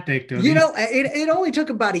did that take to? It only took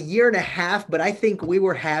about 1.5 years, but I think we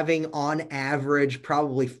were having on average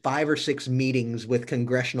probably 5 or 6 meetings with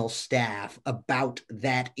congressional staff about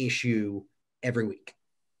that issue every week.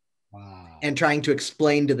 Wow. And trying to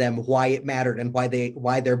explain to them why it mattered and why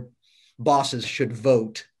their bosses should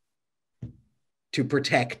vote to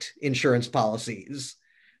protect insurance policies,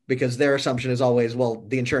 because their assumption is always, well,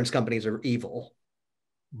 the insurance companies are evil.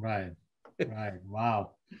 Right.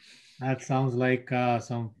 Wow. That sounds like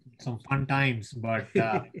some fun times, but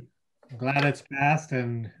glad it's passed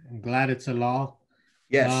and I'm glad it's a law.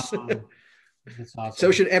 Yes. That's awesome.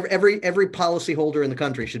 So should every policyholder in the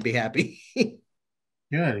country should be happy.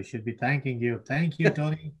 Good. I should be thanking you. Thank you,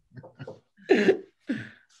 Tony.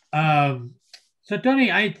 Um, so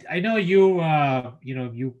Tony, I know you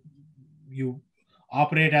you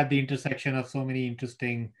operate at the intersection of so many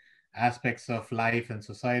interesting aspects of life and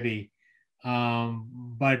society.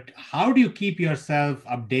 But how do you keep yourself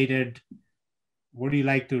updated? What do you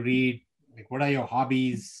like to read? Like, what are your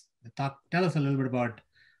hobbies? Tell us a little bit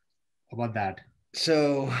about that.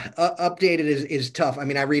 So updated is tough. I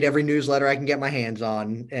mean, I read every newsletter I can get my hands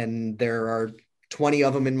on, and there are 20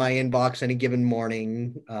 of them in my inbox any given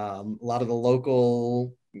morning. A lot of the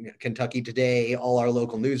local, Kentucky Today, all our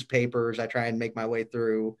local newspapers, I try and make my way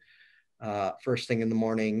through first thing in the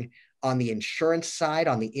morning. On the insurance side,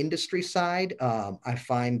 on the industry side, I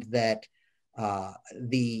find that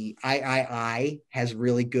the III has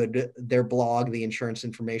really good, their blog, the Insurance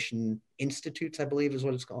Information Institutes, I believe is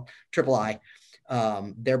what it's called, Triple I.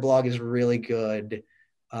 Their blog is really good.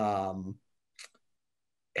 I'll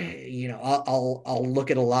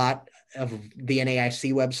look at a lot of the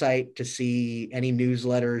NAIC website to see any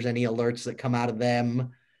newsletters, any alerts that come out of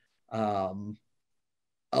them.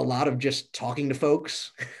 A lot of just talking to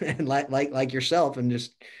folks and like yourself, and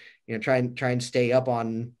just try and stay up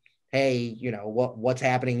on, hey, what's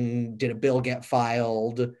happening, did a bill get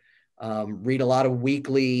filed, read a lot of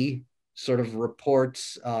weekly sort of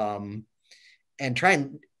reports, and try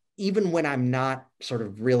and, even when I'm not sort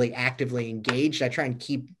of really actively engaged, I try and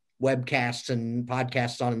keep webcasts and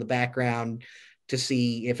podcasts on in the background to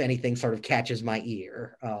see if anything sort of catches my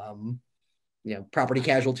ear. Property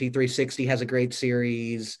Casualty 360 has a great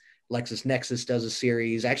series. LexisNexis does a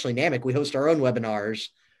series. Actually, NAMIC, we host our own webinars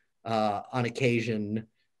on occasion.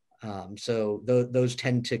 So those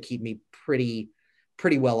tend to keep me pretty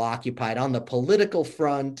well occupied. On the political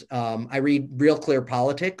front, I read Real Clear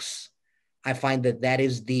Politics. I find that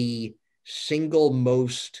is the single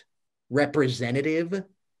most representative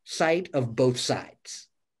site of both sides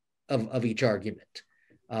of each argument,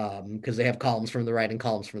 because they have columns from the right and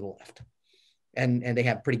columns from the left. And they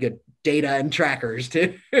have pretty good data and trackers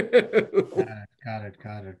too. Got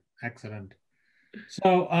it. Excellent.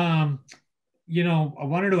 So, I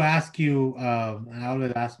wanted to ask you, and I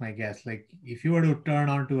always ask my guests, like, if you were to turn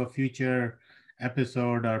on to a future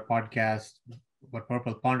episode or podcast, what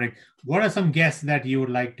Purple Pondering, what are some guests that you would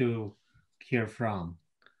like to hear from?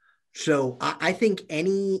 So I think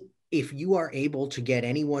if you are able to get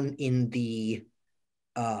anyone in the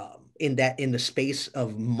space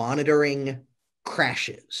of monitoring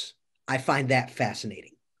crashes, I find that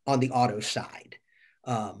fascinating on the auto side.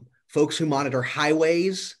 Folks who monitor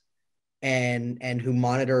highways and who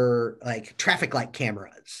monitor like traffic light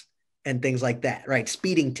cameras and things like that, right?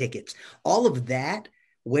 Speeding tickets, all of that,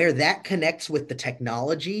 where that connects with the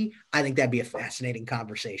technology, I think that'd be a fascinating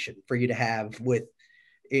conversation for you to have with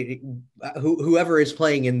whoever is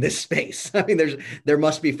playing in this space. I mean, there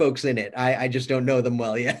must be folks in it. I just don't know them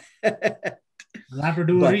well yet. We'll have to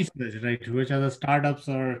do a research, right? Which are the startups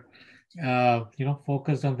are,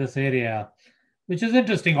 focused on this area, which is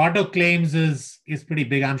interesting. Auto claims is pretty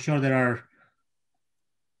big. I'm sure there are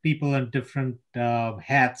people in different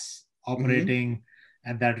hats operating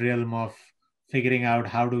at that realm of figuring out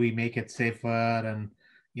how do we make it safer. And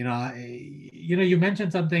you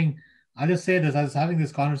mentioned something. I'll just say this: I was having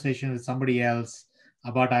this conversation with somebody else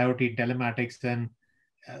about IoT telematics, and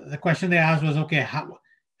the question they asked was, okay, how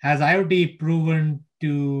has IoT proven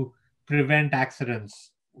to prevent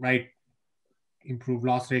accidents, right? Improve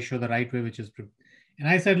loss ratio the right way, which is, and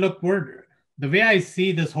I said, look, the way I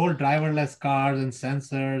see this whole driverless cars and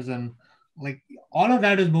sensors and like all of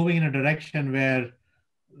that is moving in a direction where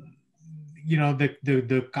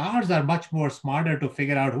the cars are much more smarter to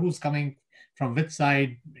figure out who's coming from which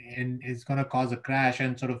side and is going to cause a crash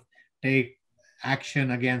and sort of take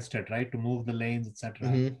action against it, right? To move the lanes,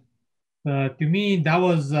 etc. To me, that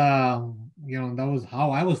was that was how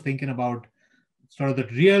I was thinking about sort of the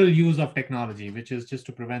real use of technology, which is just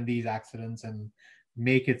to prevent these accidents and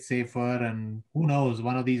make it safer. And who knows,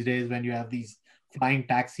 one of these days when you have these flying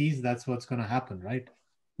taxis, that's what's going to happen, right?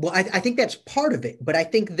 Well, I think that's part of it, but I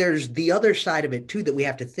think there's the other side of it too that we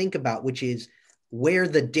have to think about, which is where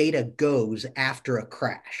the data goes after a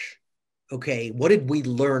crash. Okay, what did we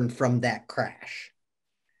learn from that crash?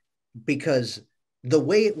 Because the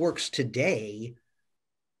way it works today,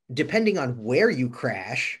 depending on where you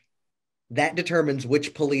crash, that determines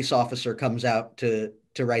which police officer comes out to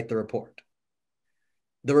write the report.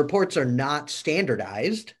 The reports are not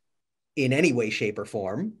standardized in any way, shape, or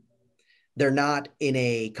form. They're not in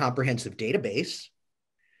a comprehensive database.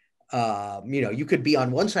 You could be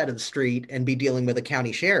on one side of the street and be dealing with a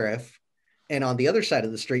county sheriff, and on the other side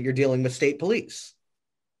of the street, you're dealing with state police.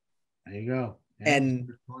 There you go. Yeah, that's a And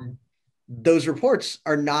good point. those reports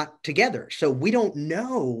are not together. So we don't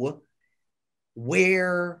know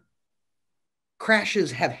where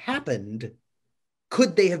crashes have happened.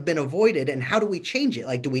 Could they have been avoided, and how do we change it?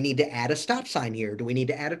 Like, do we need to add a stop sign here? Do we need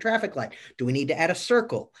to add a traffic light? Do we need to add a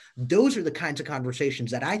circle? Those are the kinds of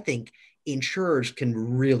conversations that I think insurers can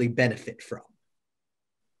really benefit from.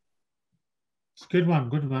 It's a good one,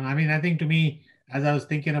 good one. I mean, I think to me, as I was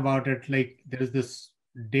thinking about it, like there's this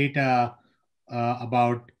data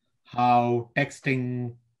about how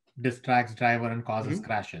texting distracts driver and causes Mm-hmm.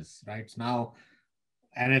 crashes, right? So now,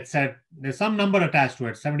 and it said there's some number attached to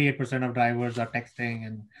it. 78% of drivers are texting,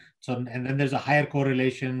 and so and then there's a higher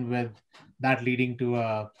correlation with that leading to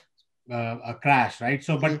a crash, right?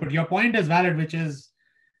 So, Mm-hmm. but your point is valid, which is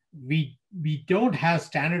we don't have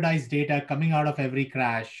standardized data coming out of every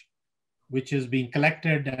crash which is being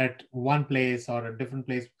collected at one place or a different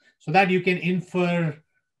place so that you can infer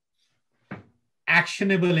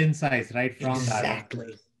actionable insights right from that.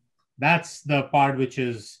 Exactly. That's the part which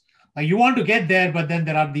is like you want to get there, but then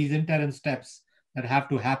there are these interim steps that have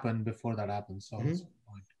to happen before that happens. So Mm-hmm. that's the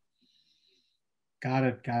point.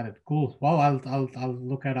 Got it, cool. Well, I'll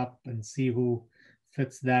look it up and see who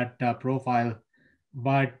fits that profile.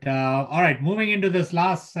 But all right, moving into this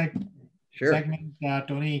last Sure. segment,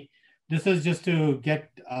 Tony. This is just to get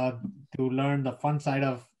to learn the fun side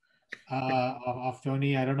of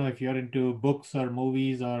Tony. I don't know if you're into books or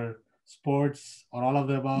movies or sports or all of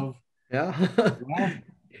the above. Yeah. You are?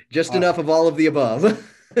 Just All right. enough of all of the above.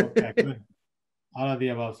 Okay, good. All of the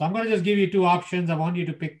above. So I'm going to just give you two options. I want you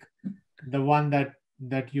to pick the one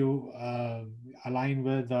that you align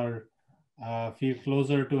with or feel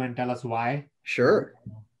closer to, and tell us why. Sure.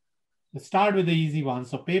 Let's start with the easy one.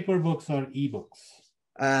 So paper books or ebooks,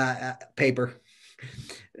 Paper.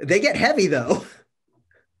 They get heavy though.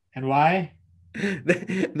 and why?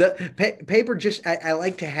 The paper just I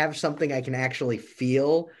like to have something I can actually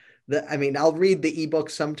feel. I mean, I'll read the ebook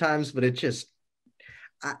sometimes, but it just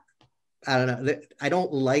I, I don't know. I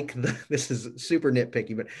don't like this is super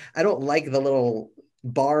nitpicky, but I don't like the little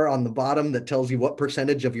bar on the bottom that tells you what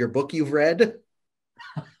percentage of your book you've read.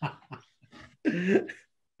 I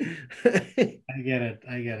get it.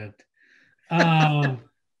 I get it. Um,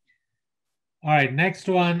 all right. Next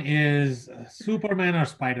one is Superman or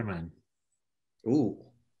Spider Man. Ooh,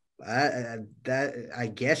 I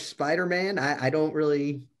guess Spider-Man. I don't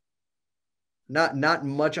really not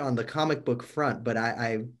much on the comic book front, but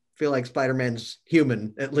I feel like Spider-Man's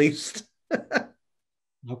human at least.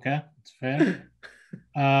 Okay, it's fair.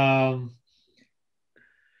 Um,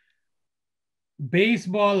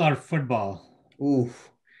 Baseball or football? Ooh,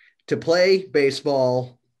 to play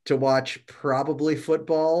baseball, to watch probably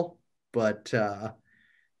football, but yeah,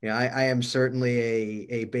 I am certainly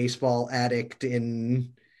a baseball addict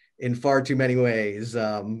in far too many ways.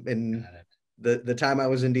 In Got it. the time I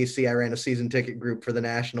was in DC, I ran a season ticket group for the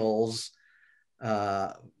Nationals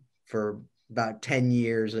uh, for about 10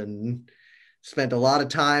 years and spent a lot of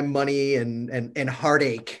time, money, and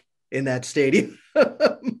heartache in that stadium.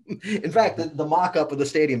 In fact, the mock-up of the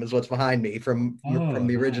stadium is what's behind me from Oh, the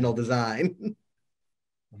nice. original design.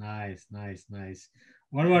 Nice, nice, nice.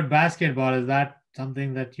 What about basketball? Is that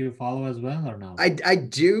something that you follow as well or no? I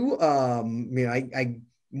do. I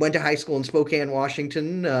went to high school in Spokane,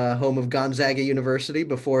 Washington, home of Gonzaga University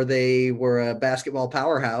before they were a basketball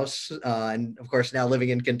powerhouse. And of course, now living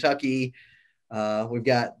in Kentucky, we've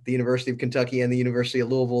got the University of Kentucky and the University of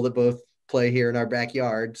Louisville that both play here in our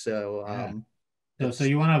backyard. So Yeah. So it's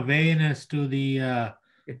you want to weigh in as to the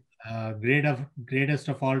greatest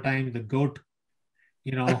of all time, the GOAT,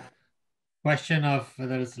 you know, question of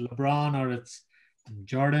whether it's LeBron or it's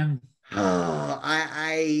Jordan.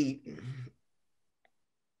 I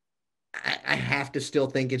have to still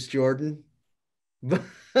think it's Jordan.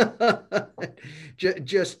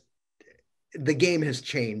 Just the game has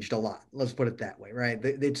changed a lot. Let's put it that way, right?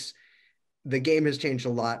 It's the game has changed a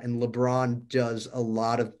lot, and LeBron does a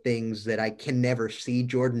lot of things that I can never see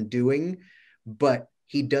Jordan doing, but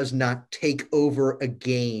he does not take over a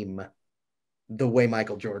game the way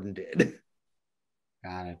Michael Jordan did.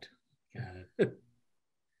 Got it. Got it.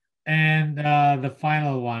 And the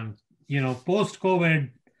final one, post COVID,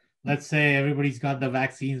 let's say everybody's got the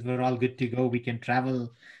vaccines, we're all good to go. We can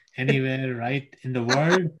travel anywhere, right, in the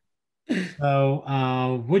world. So,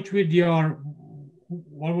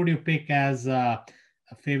 what would you pick as a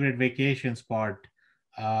favorite vacation spot?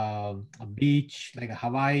 A beach like a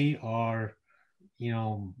Hawaii, or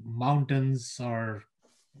mountains, or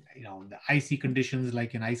the icy conditions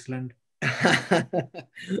like in Iceland.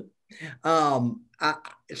 um, I,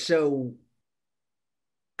 so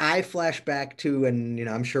I flash back to, and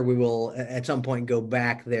I'm sure we will at some point go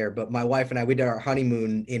back there, but my wife and I, we did our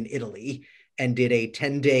honeymoon in Italy and did a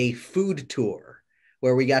 10-day food tour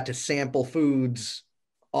where we got to sample foods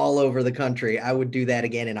all over the country. I would do that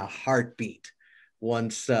again in a heartbeat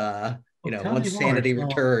once, Well, tell me once more. sanity So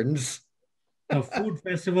returns. the food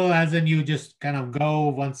festival, as in you just kind of go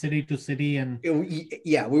one city to city and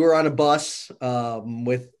Yeah, we were on a bus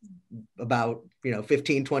with about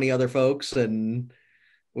 15, 20 other folks, and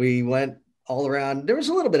we went all around. There was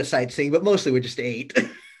a little bit of sightseeing, but mostly we just ate.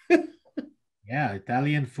 yeah,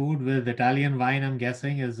 Italian food with Italian wine, I'm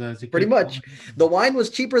guessing, is a Pretty good much. combination. The wine was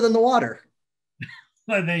cheaper than the water.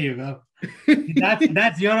 Well, there you go. See,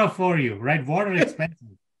 that's Europe for you, right? Water expensive,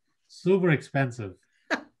 super expensive.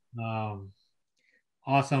 Um,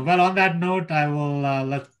 awesome. Well, on that note, I will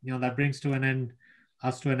let that brings to an end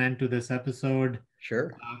us to an end to this episode.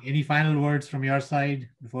 Sure. Any final words from your side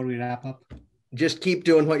before we wrap up? Just keep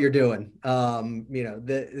doing what you're doing.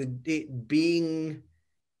 Being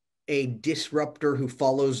a disruptor who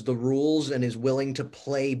follows the rules and is willing to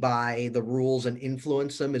play by the rules and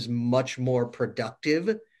influence them is much more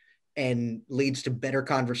productive and leads to better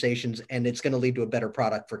conversations, and it's going to lead to a better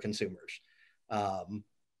product for consumers.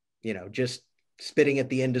 Just spitting at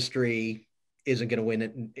the industry isn't going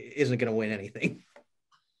to win anything.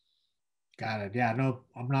 Got it. Yeah, no,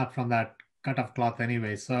 I'm not from that cut of cloth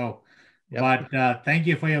anyway. So, Yep. but thank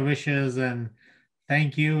you for your wishes and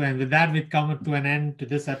thank you. And with that, we've come to an end to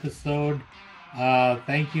this episode.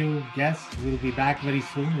 Thank you, guests. We'll be back very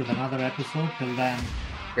soon with another episode. Till then,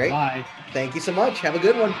 Great. bye. Thank you so much. Have a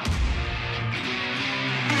good one.